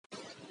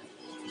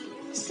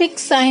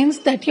Six signs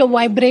that your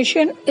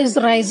vibration is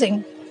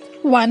rising.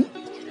 1.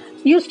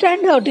 You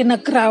stand out in a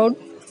crowd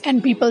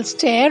and people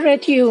stare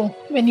at you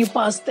when you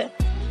pass them.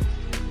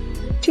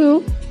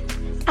 2.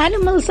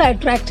 Animals are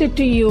attracted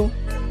to you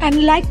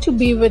and like to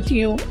be with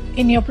you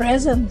in your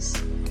presence.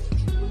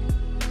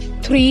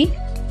 3.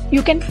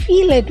 You can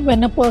feel it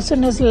when a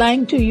person is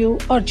lying to you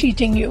or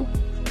cheating you.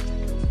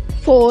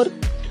 4.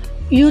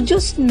 You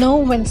just know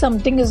when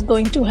something is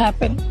going to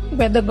happen,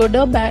 whether good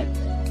or bad.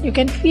 You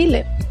can feel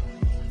it.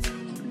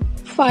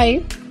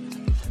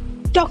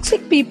 5.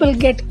 Toxic people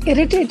get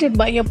irritated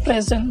by your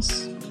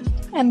presence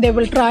and they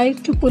will try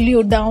to pull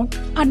you down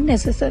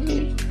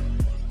unnecessarily.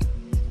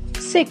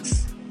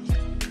 6.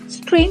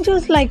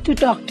 Strangers like to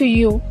talk to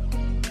you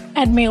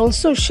and may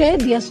also share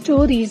their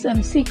stories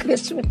and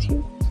secrets with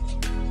you.